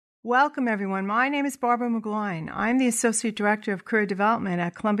Welcome, everyone. My name is Barbara McGloin. I'm the Associate Director of Career Development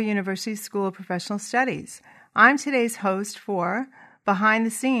at Columbia University School of Professional Studies. I'm today's host for Behind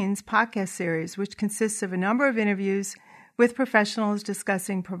the Scenes podcast series, which consists of a number of interviews with professionals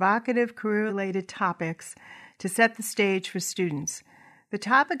discussing provocative career-related topics to set the stage for students. The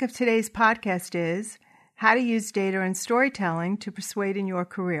topic of today's podcast is how to use data and storytelling to persuade in your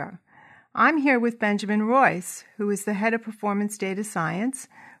career. I'm here with Benjamin Royce, who is the Head of Performance Data Science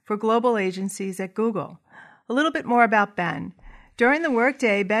for global agencies at Google. A little bit more about Ben. During the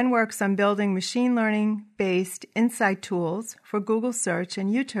workday, Ben works on building machine learning-based insight tools for Google Search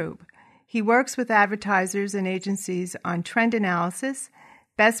and YouTube. He works with advertisers and agencies on trend analysis,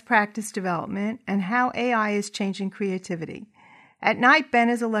 best practice development, and how AI is changing creativity. At night, Ben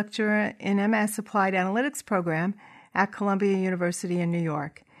is a lecturer in MS Applied Analytics program at Columbia University in New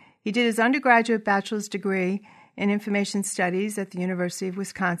York. He did his undergraduate bachelor's degree in Information Studies at the University of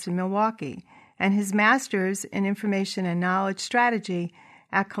Wisconsin-Milwaukee, and his master's in Information and Knowledge Strategy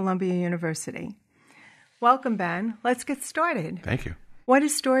at Columbia University. Welcome, Ben. Let's get started. Thank you. What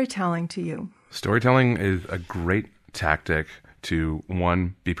is storytelling to you? Storytelling is a great tactic to,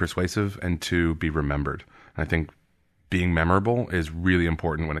 one, be persuasive, and two, be remembered. I think being memorable is really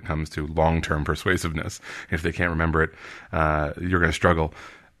important when it comes to long-term persuasiveness. If they can't remember it, you're going to struggle.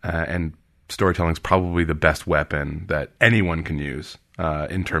 And storytelling is probably the best weapon that anyone can use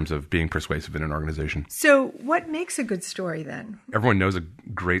in terms of being persuasive in an organization. So what makes a good story then? Everyone knows a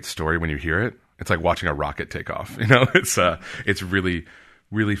great story when you hear it. It's like watching a rocket take off. You know, it's really,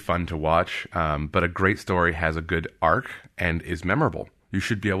 really fun to watch. But a great story has a good arc and is memorable. You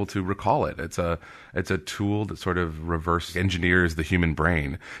should be able to recall it. It's a tool that sort of reverse engineers the human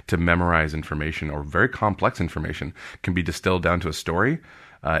brain to memorize information, or very complex information can be distilled down to a story.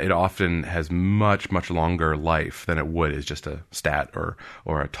 It often has much, much longer life than it would as just a stat or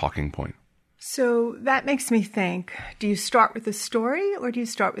a talking point. So that makes me think, do you start with the story or do you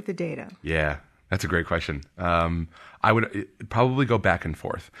start with the data? Yeah, that's a great question. I would probably go back and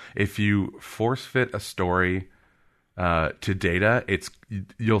forth. If you force fit a story to data,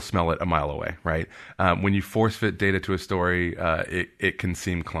 you'll smell it a mile away, right? When you force fit data to a story, it can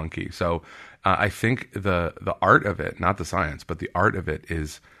seem clunky. So I think the art of it, not the science, but the art of it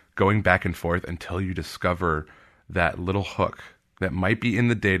is going back and forth until you discover that little hook that might be in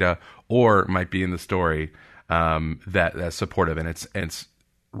the data or might be in the story that's supportive. And it's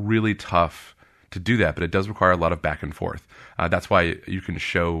really tough to do that, but it does require a lot of back and forth. That's why you can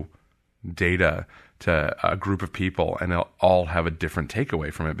show data to a group of people and they'll all have a different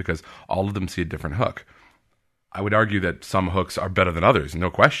takeaway from it because all of them see a different hook. I would argue that some hooks are better than others, no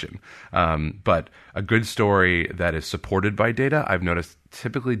question. But a good story that is supported by data, I've noticed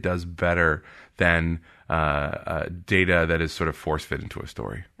typically does better than data that is sort of force-fit into a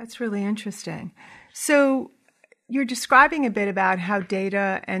story. That's really interesting. So you're describing a bit about how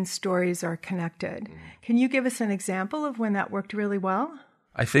data and stories are connected. Can you give us an example of when that worked really well?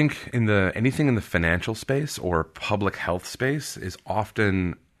 I think anything in the financial space or public health space is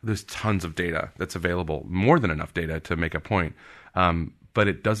often, there's tons of data that's available, more than enough data to make a point, but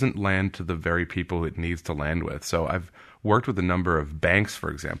it doesn't land to the very people it needs to land with. So I've worked with a number of banks, for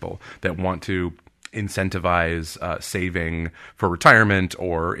example, that want to incentivize saving for retirement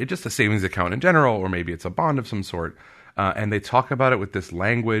or just a savings account in general, or maybe it's a bond of some sort. And they talk about it with this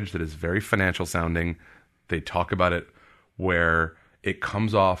language that is very financial sounding. They talk about it where it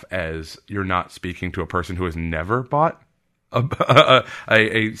comes off as you're not speaking to a person who has never bought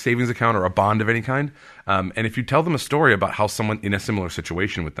a savings account or a bond of any kind. And if you tell them a story about how someone in a similar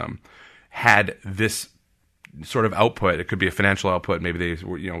situation with them had this sort of output, it could be a financial output. Maybe they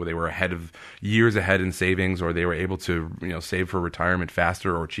were years ahead in savings, or they were able to, save for retirement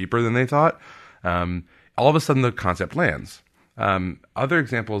faster or cheaper than they thought. All of a sudden the concept lands. Other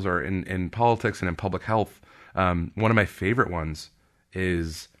examples are in politics and in public health. One of my favorite ones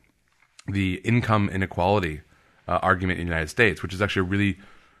is the income inequality argument in the United States, which is actually a really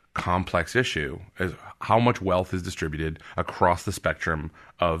complex issue, is how much wealth is distributed across the spectrum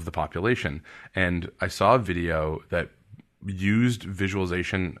of the population. And I saw a video that used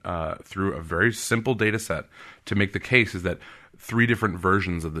visualization through a very simple data set to make the case is that three different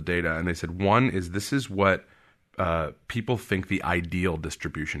versions of the data. And they said, one is this is what people think the ideal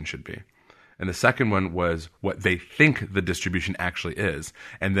distribution should be. And the second one was what they think the distribution actually is.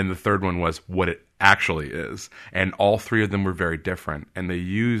 And then the third one was what it actually is. And all three of them were very different. And they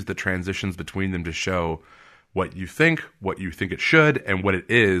used the transitions between them to show what you think it should, and what it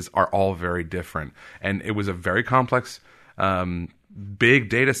is are all very different. And it was a very complex big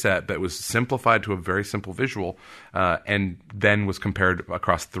data set that was simplified to a very simple visual, and then was compared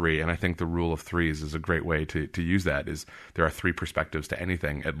across three. And I think the rule of threes is a great way to use that. Is there are three perspectives to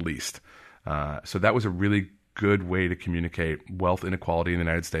anything at least. So that was a really good way to communicate wealth inequality in the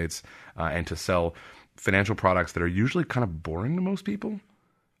United States, and to sell financial products that are usually kind of boring to most people.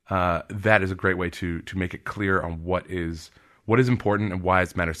 That is a great way to make it clear on what is important and why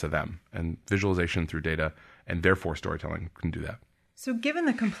it matters to them. And visualization through data and therefore storytelling can do that. So given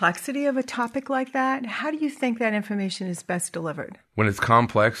the complexity of a topic like that, how do you think that information is best delivered? When it's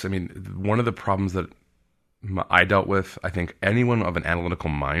complex, I mean, one of the problems that I dealt with, I think anyone of an analytical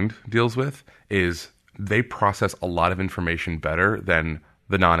mind deals with, is they process a lot of information better than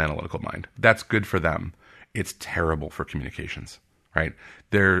the non-analytical mind. That's good for them. It's terrible for communications, right?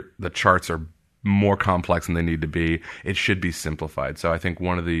 The charts are more complex than they need to be. It should be simplified. So I think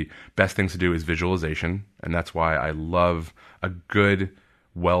one of the best things to do is visualization. And that's why I love a good,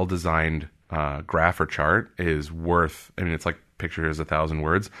 well-designed graph or chart is worth, I mean, it's like picture is 1,000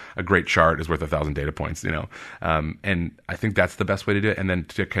 words. A great chart is worth 1,000 data points, and I think that's the best way to do it. And then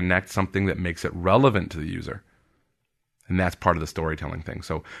to connect something that makes it relevant to the user. And that's part of the storytelling thing.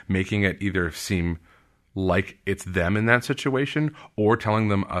 So making it either seem like it's them in that situation, or telling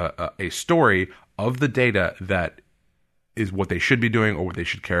them a story of the data that is what they should be doing or what they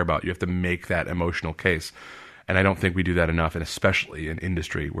should care about. You have to make that emotional case. And I don't think we do that enough, and especially in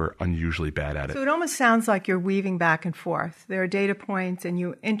industry, we're unusually bad at it. So it almost sounds like you're weaving back and forth. There are data points, and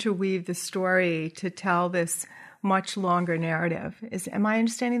you interweave the story to tell this much longer narrative. Am I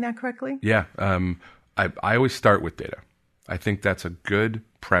understanding that correctly? Yeah. I always start with data. I think that's a good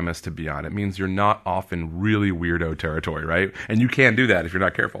premise to be on. It means you're not off in really weirdo territory, right? And you can do that if you're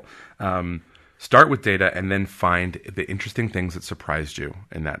not careful. Start with data and then find the interesting things that surprised you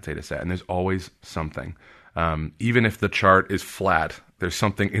in that data set. And there's always something. Even if the chart is flat, there's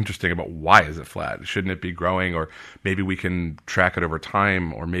something interesting about why is it flat? Shouldn't it be growing? Or maybe we can track it over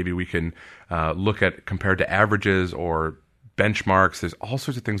time, or maybe we can look at compared to averages or benchmarks. There's all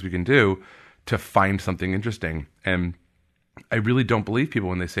sorts of things we can do to find something interesting. And I really don't believe people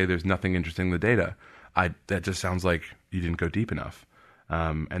when they say there's nothing interesting in the data. That just sounds like you didn't go deep enough.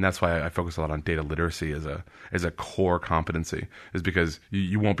 And that's why I focus a lot on data literacy as a core competency, is because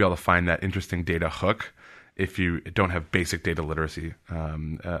you won't be able to find that interesting data hook if you don't have basic data literacy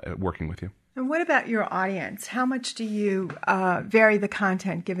working with you. And what about your audience? How much do you vary the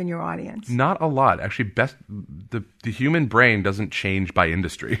content given your audience? Not a lot. Actually, the human brain doesn't change by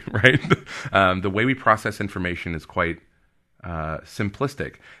industry, right? The way we process information is quite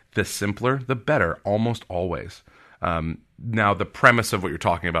simplistic. The simpler, the better, almost always. Now, the premise of what you're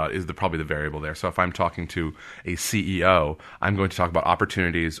talking about is probably the variable there. So if I'm talking to a CEO, I'm going to talk about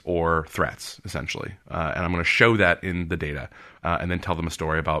opportunities or threats, essentially. And I'm going to show that in the data and then tell them a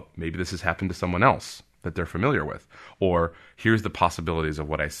story about maybe this has happened to someone else that they're familiar with. Or here's the possibilities of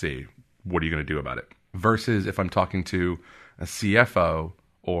what I see. What are you going to do about it? Versus if I'm talking to a CFO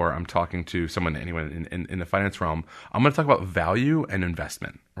or I'm talking to anyone in the finance realm, I'm going to talk about value and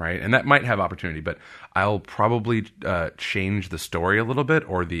investment, right? And that might have opportunity, but I'll probably change the story a little bit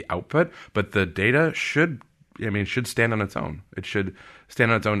or the output, but the data should stand on its own. It should stand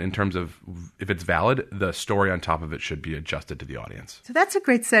on its own in terms of if it's valid, the story on top of it should be adjusted to the audience. So that's a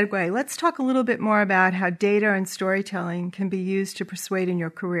great segue. Let's talk a little bit more about how data and storytelling can be used to persuade in your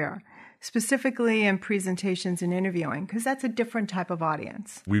career, specifically in presentations and interviewing, because that's a different type of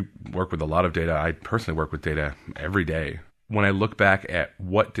audience. We work with a lot of data. I personally work with data every day. When I look back at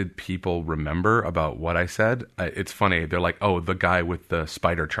what did people remember about what I said, it's funny. They're like, oh, the guy with the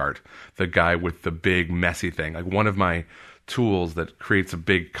spider chart, the guy with the big messy thing. Like one of my tools that creates a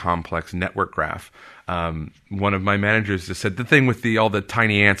big complex network graph. One of my managers just said the thing with all the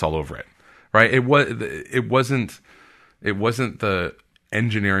tiny ants all over it, right? It wasn't the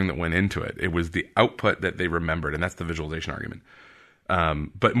engineering that went into it. It was the output that they remembered, and that's the visualization argument.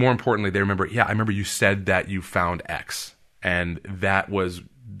 But more importantly, they remember, I remember you said that you found X, and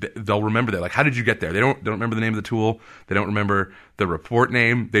they'll remember that. Like, how did you get there? They don't remember the name of the tool. They don't remember the report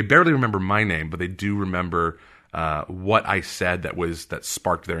name. They barely remember my name, but they do remember what I said that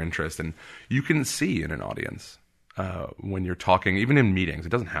sparked their interest. And you can see in an audience when you're talking, even in meetings. It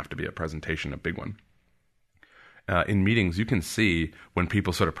doesn't have to be a presentation, a big one. In meetings, you can see when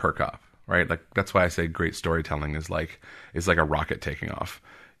people sort of perk up, right? Like that's why I say great storytelling is like a rocket taking off.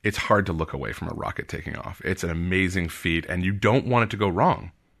 It's hard to look away from a rocket taking off. It's an amazing feat, and you don't want it to go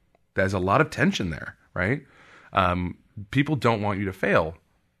wrong. There's a lot of tension there, right? People don't want you to fail.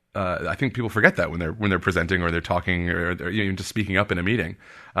 I think people forget that when they're presenting or they're talking or they're just speaking up in a meeting.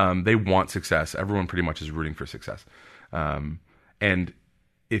 They want success. Everyone pretty much is rooting for success. And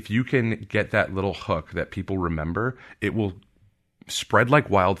if you can get that little hook that people remember, it will spread like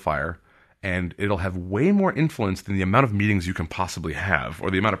wildfire, and it'll have way more influence than the amount of meetings you can possibly have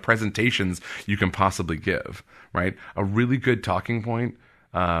or the amount of presentations you can possibly give, right? A really good talking point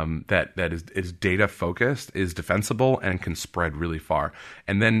that is data focused, is defensible, and can spread really far.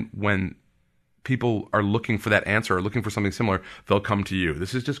 And then when people are looking for that answer or looking for something similar, they'll come to you.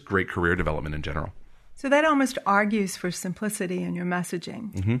 This is just great career development in general. So that almost argues for simplicity in your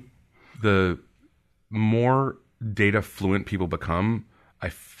messaging. Mm-hmm. The more data fluent people become, I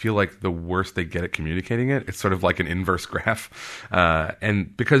feel like the worse they get at communicating it. It's sort of like an inverse graph.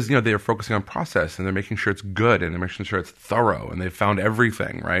 And because, they're focusing on process and they're making sure it's good and they're making sure it's thorough and they've found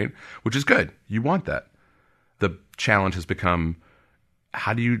everything, right? Which is good. You want that. The challenge has become,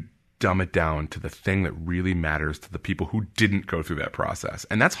 how do you dumb it down to the thing that really matters to the people who didn't go through that process?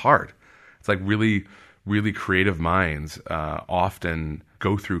 And that's hard. It's like really, really creative minds often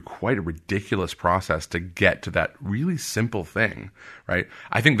go through quite a ridiculous process to get to that really simple thing, right?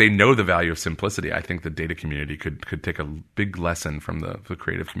 I think they know the value of simplicity. I think the data community could take a big lesson from the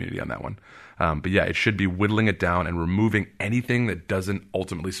creative community on that one. But yeah, it should be whittling it down and removing anything that doesn't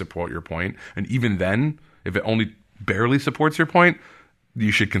ultimately support your point. And even then, if it only barely supports your point,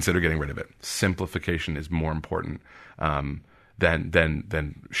 you should consider getting rid of it. Simplification is more important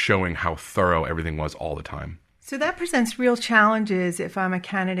than showing how thorough everything was all the time. So that presents real challenges if I'm a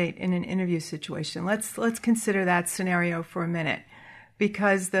candidate in an interview situation. Let's consider that scenario for a minute,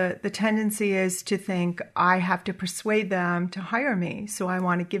 because the tendency is to think I have to persuade them to hire me. So I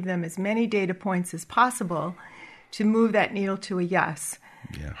want to give them as many data points as possible to move that needle to a yes.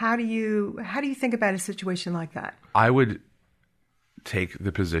 Yeah. How do you think about a situation like that? I would take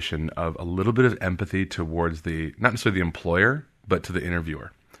the position of a little bit of empathy towards not necessarily the employer, but to the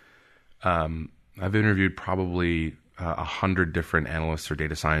interviewer. I've interviewed probably 100 different analysts or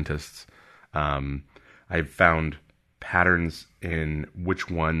data scientists. I've found patterns in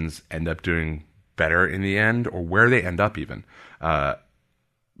which ones end up doing better in the end, or where they end up even.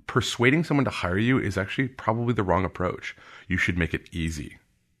 Persuading someone to hire you is actually probably the wrong approach. You should make it easy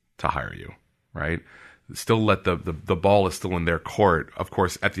to hire you, right? Still let the ball is still in their court. Of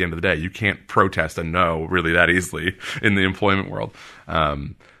course, at the end of the day, you can't protest a no really that easily in the employment world.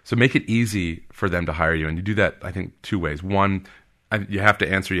 So make it easy for them to hire you. And you do that, I think, two ways. One, you have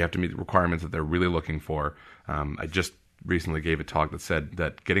to meet the requirements that they're really looking for. I just recently gave a talk that said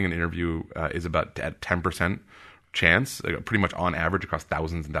that getting an interview is about at 10% chance, pretty much on average across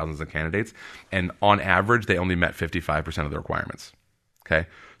thousands and thousands of candidates. And on average, they only met 55% of the requirements. Okay,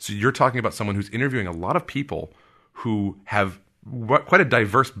 so you're talking about someone who's interviewing a lot of people who have quite a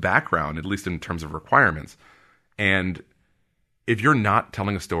diverse background, at least in terms of requirements. And if you're not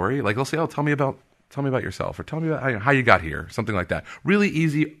telling a story, like they'll say, "Oh, tell me about yourself," or "Tell me about how you got here," something like that. Really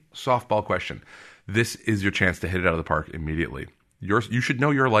easy softball question. This is your chance to hit it out of the park immediately. You should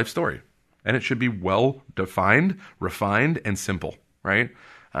know your life story, and it should be well defined, refined, and simple. Right?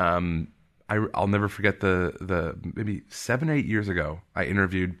 I'll never forget the maybe 7 or 8 years ago, I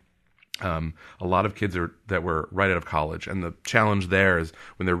interviewed a lot of kids that were right out of college. And the challenge there is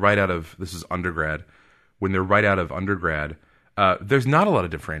when they're right out of, this is undergrad, when they're right out of undergrad, there's not a lot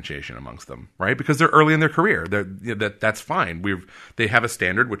of differentiation amongst them, right? Because they're early in their career. That's fine. They have a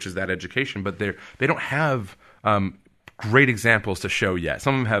standard, which is that education, but they don't have great examples to show yet.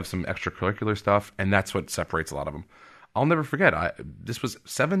 Some of them have some extracurricular stuff, and that's what separates a lot of them. I'll never forget. This was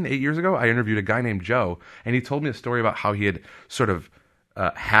 7, 8 years ago. I interviewed a guy named Joe, and he told me a story about how he had sort of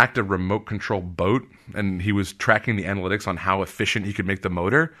hacked a remote control boat, and he was tracking the analytics on how efficient he could make the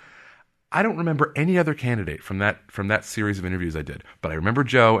motor. I don't remember any other candidate from that series of interviews I did, but I remember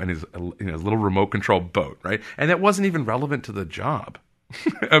Joe and his little remote control boat, right? And that wasn't even relevant to the job.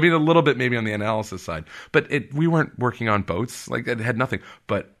 I mean, a little bit maybe on the analysis side, but we weren't working on boats. Like, it had nothing.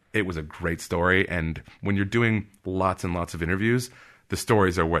 But it was a great story, and when you're doing lots and lots of interviews, the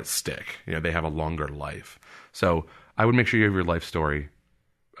stories are what stick. They have a longer life. So I would make sure you have your life story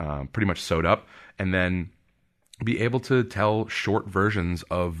pretty much sewed up, and then be able to tell short versions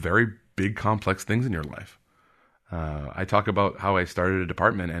of very big, complex things in your life. I talk about how I started a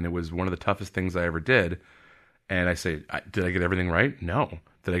department, and it was one of the toughest things I ever did. And I say, did I get everything right? No.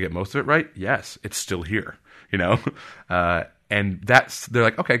 Did I get most of it right? Yes. It's still here, and they're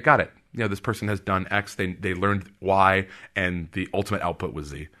like, okay, got it. This person has done X, they learned Y, and the ultimate output was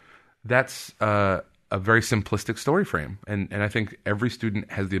Z. That's a very simplistic story frame. And I think every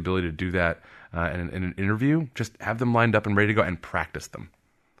student has the ability to do that in an interview. Just have them lined up and ready to go and practice them.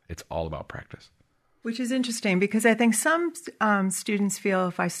 It's all about practice. Which is interesting because I think some students feel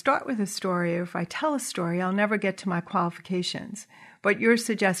if I start with a story or if I tell a story, I'll never get to my qualifications. But you're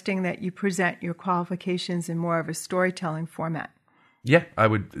suggesting that you present your qualifications in more of a storytelling format. Yeah, I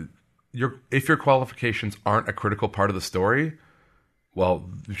would. If your qualifications aren't a critical part of the story, well,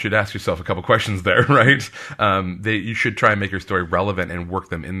 you should ask yourself a couple questions there, right? You should try and make your story relevant and work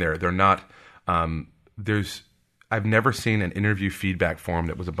them in there. They're not. I've never seen an interview feedback form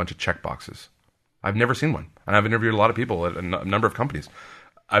that was a bunch of checkboxes. I've never seen one. And I've interviewed a lot of people at a number of companies.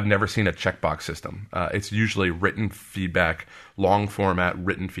 I've never seen a checkbox system. It's usually written feedback, long format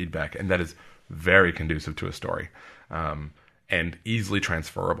written feedback, and that is very conducive to a story and easily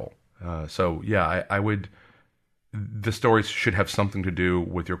transferable. I would. The stories should have something to do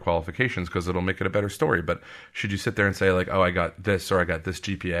with your qualifications because it'll make it a better story. But should you sit there and say like, oh, I got this or I got this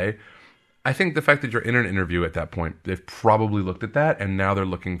GPA? I think the fact that you're in an interview at that point, they've probably looked at that, and now they're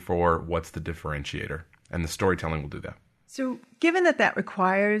looking for what's the differentiator, and the storytelling will do that. So given that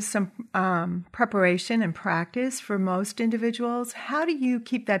requires some preparation and practice for most individuals, how do you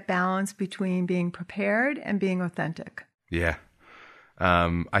keep that balance between being prepared and being authentic? Yeah.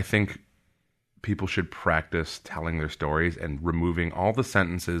 I think people should practice telling their stories and removing all the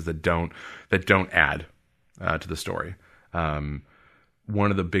sentences that don't add to the story.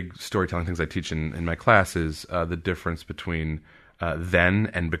 One of the big storytelling things I teach in my class is the difference between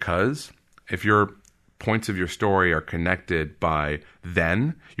then and because. If your points of your story are connected by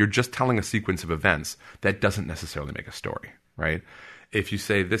then, you're just telling a sequence of events. That doesn't necessarily make a story, right? If you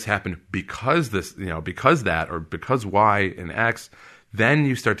say this happened because this, because that, or because Y and X, then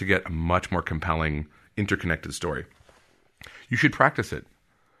you start to get a much more compelling, interconnected story. You should practice it.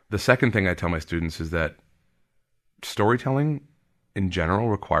 The second thing I tell my students is that storytelling in general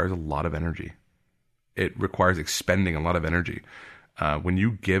requires a lot of energy. It requires expending a lot of energy. When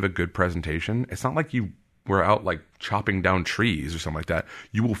you give a good presentation, it's not like you were out like chopping down trees or something like that.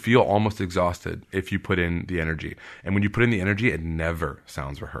 You will feel almost exhausted if you put in the energy. And when you put in the energy, it never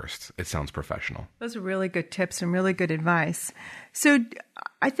sounds rehearsed. It sounds professional. Those are really good tips and really good advice. So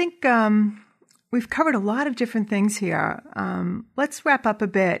I think we've covered a lot of different things here. Let's wrap up a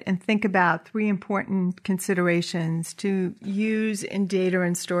bit and think about 3 important considerations to use in data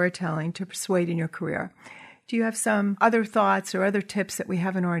and storytelling to persuade in your career. Do you have some other thoughts or other tips that we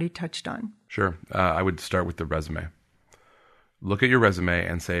haven't already touched on? Sure. I would start with the resume. Look at your resume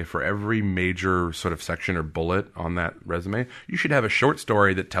and say for every major sort of section or bullet on that resume, you should have a short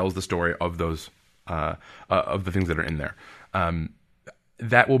story that tells the story of those of the things that are in there.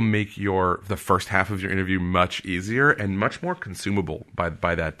 That will make the first half of your interview much easier and much more consumable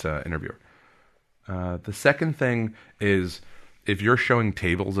by that interviewer. The second thing is if you're showing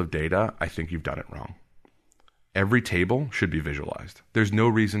tables of data, I think you've done it wrong. Every table should be visualized. There's no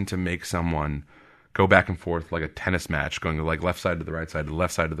reason to make someone go back and forth like a tennis match, going like left side to the right side to the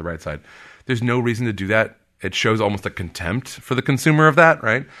left side to the right side. There's no reason to do that. It shows almost a contempt for the consumer of that,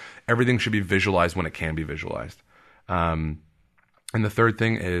 right? Everything should be visualized when it can be visualized. And the third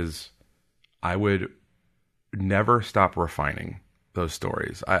thing is I would never stop refining those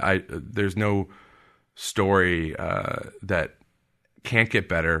stories. There's no story that can't get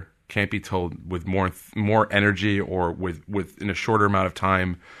better, can't be told with more energy or with in a shorter amount of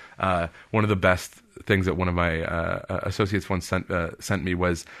time. One of the best things that one of my associates once sent me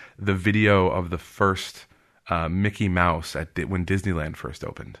was the video of the first Mickey Mouse when Disneyland first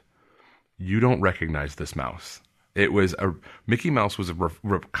opened. You don't recognize this mouse. Mickey Mouse was a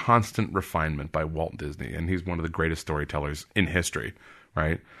constant refinement by Walt Disney, and he's one of the greatest storytellers in history,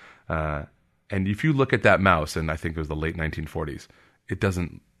 right? And if you look at that mouse, and I think it was the late 1940s,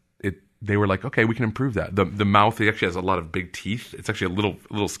 they were like, okay, we can improve that. The mouth, it actually has a lot of big teeth. It's actually a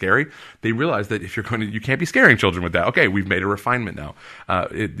little scary. They realized that if you can't be scaring children with that. Okay, we've made a refinement now.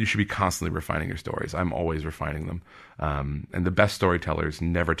 You should be constantly refining your stories. I'm always refining them. And the best storytellers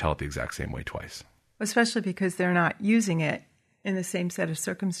never tell it the exact same way twice. Especially because they're not using it in the same set of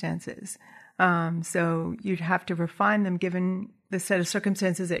circumstances. So you'd have to refine them given the set of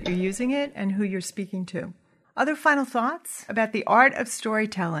circumstances that you're using it and who you're speaking to. Other final thoughts about the art of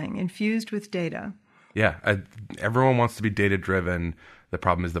storytelling infused with data? Yeah, everyone wants to be data-driven. The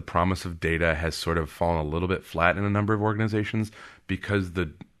problem is the promise of data has sort of fallen a little bit flat in a number of organizations because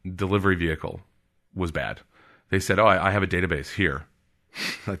the delivery vehicle was bad. They said, oh, I have a database here.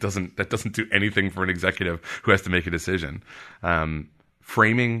 That doesn't do anything for an executive who has to make a decision.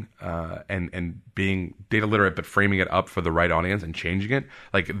 Framing and being data literate, but framing it up for the right audience and changing it.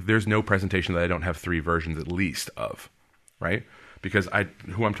 Like there's no presentation that I don't have 3 versions at least of, right? Because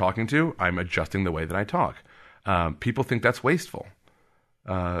who I'm talking to, I'm adjusting the way that I talk. People think that's wasteful.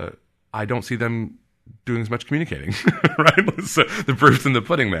 I don't see them doing as much communicating, right? So the proof's in the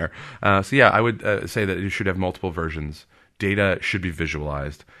pudding there. So yeah, I would say that you should have multiple versions. Data should be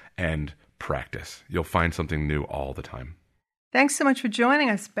visualized, and practice. You'll find something new all the time. Thanks so much for joining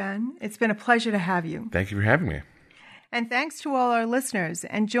us, Ben. It's been a pleasure to have you. Thank you for having me. And thanks to all our listeners.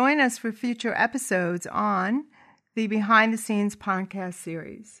 And join us for future episodes on the Behind the Scenes podcast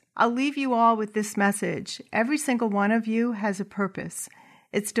series. I'll leave you all with this message. Every single one of you has a purpose.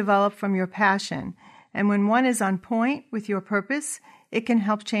 It's developed from your passion. And when one is on point with your purpose, it can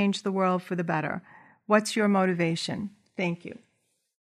help change the world for the better. What's your motivation? Thank you.